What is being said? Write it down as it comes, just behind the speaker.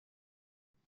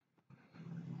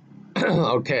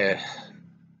Okay,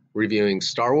 reviewing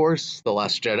Star Wars: The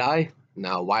Last Jedi.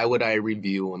 Now, why would I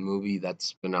review a movie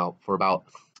that's been out for about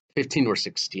 15 or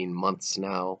 16 months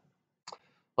now?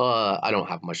 I don't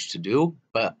have much to do,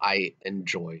 but I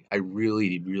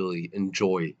really, really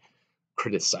enjoy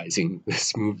criticizing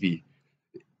this movie.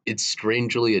 It's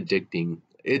strangely addicting.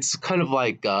 It's kind of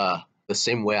like the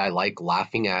same way I like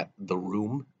laughing at The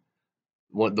Room,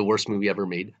 the worst movie ever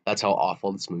made. That's how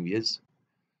awful this movie is.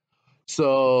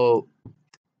 So,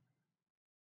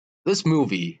 this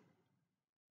movie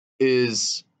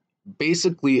is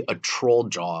basically a troll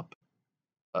job,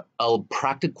 a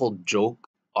practical joke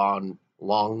on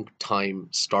long-time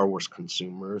Star Wars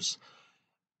consumers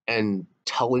and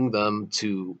telling them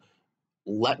to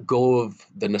let go of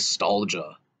the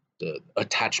nostalgia. The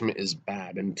attachment is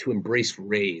bad, and to embrace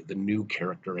Rey, the new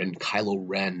character, and Kylo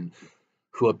Ren,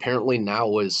 who apparently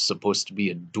now is supposed to be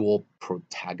a dual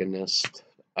protagonist.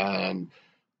 And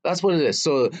that's what it is.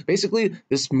 So basically,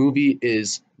 this movie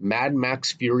is Mad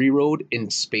Max Fury Road in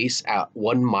space at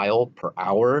 1 mile per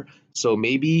hour. So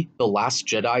maybe The Last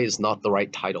Jedi is not the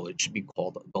right title. It should be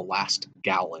called The Last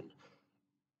Gallon.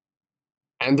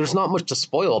 And there's not much to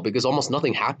spoil because almost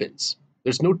nothing happens.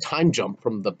 There's no time jump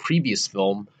from the previous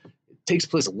film. It takes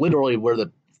place literally where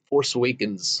The Force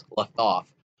Awakens left off.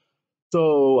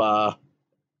 So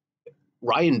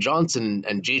Rian Johnson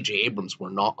and J.J. Abrams were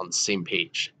not on the same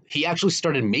page. He actually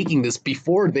started making this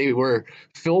before they were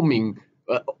filming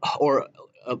or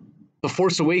The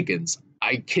Force Awakens.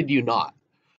 I kid you not.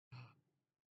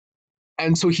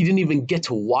 And so he didn't even get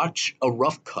to watch a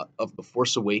rough cut of The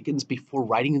Force Awakens before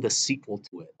writing the sequel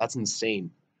to it. That's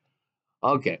insane.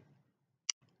 Okay.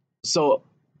 So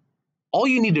all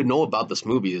you need to know about this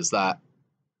movie is that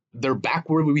they're back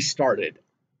where we started,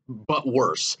 but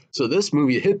worse. So this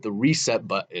movie hit the reset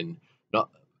button,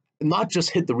 not just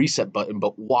hit the reset button,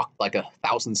 but walked like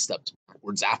 1,000 steps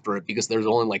backwards after it because there's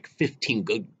only like 15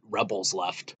 good rebels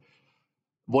left.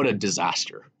 What a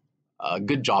disaster.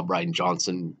 Good job, Rian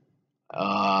Johnson.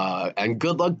 And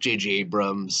good luck, J.J.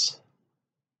 Abrams.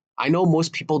 I know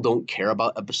most people don't care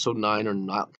about episode 9 or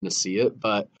not going to see it,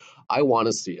 but I want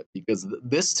to see it because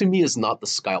this to me is not the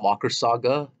Skywalker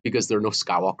saga because there are no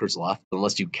Skywalkers left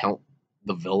unless you count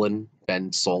the villain,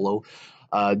 Ben Solo.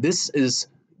 This is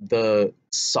the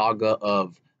saga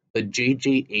of the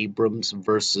J.J. Abrams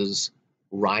versus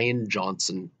Rian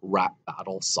Johnson rap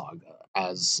battle saga,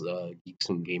 as Geeks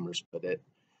and Gamers put it.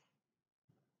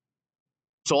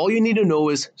 So all you need to know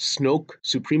is Snoke,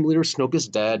 Supreme Leader Snoke is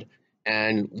dead,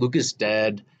 and Luke is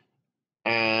dead,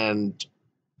 and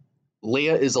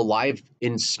Leia is alive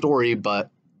in story,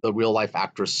 but the real life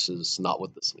actress is not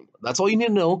with us anymore. That's all you need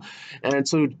to know. And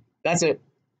so that's it.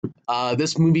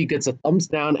 This movie gets a thumbs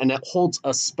down, and it holds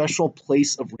a special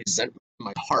place of resentment in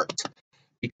my heart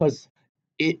because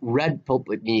it red pilled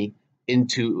me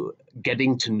into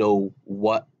getting to know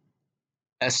what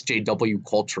SJW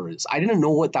culture is. I didn't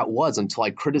know what that was until I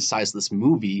criticized this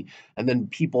movie, and then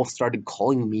people started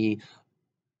calling me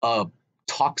a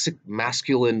toxic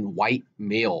masculine white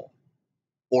male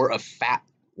or a fat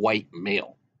white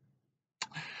male.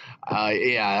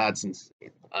 Yeah, that's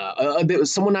insane.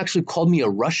 Someone actually called me a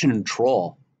Russian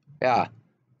troll. Yeah,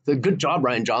 so good job,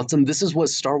 Rian Johnson. This is what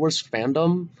Star Wars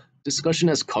fandom discussion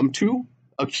has come to,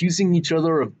 accusing each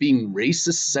other of being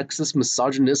racist, sexist,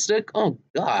 misogynistic. Oh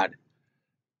God.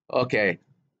 Okay.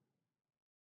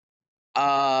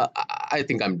 I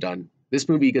think I'm done. This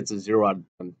movie gets a 0 out of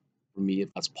 10 for me,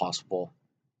 if that's possible.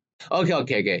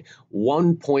 Okay.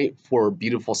 1 point for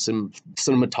beautiful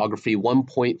cinematography, 1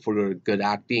 point for good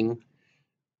acting,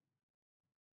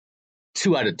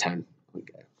 2 out of 10.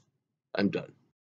 Okay, I'm done.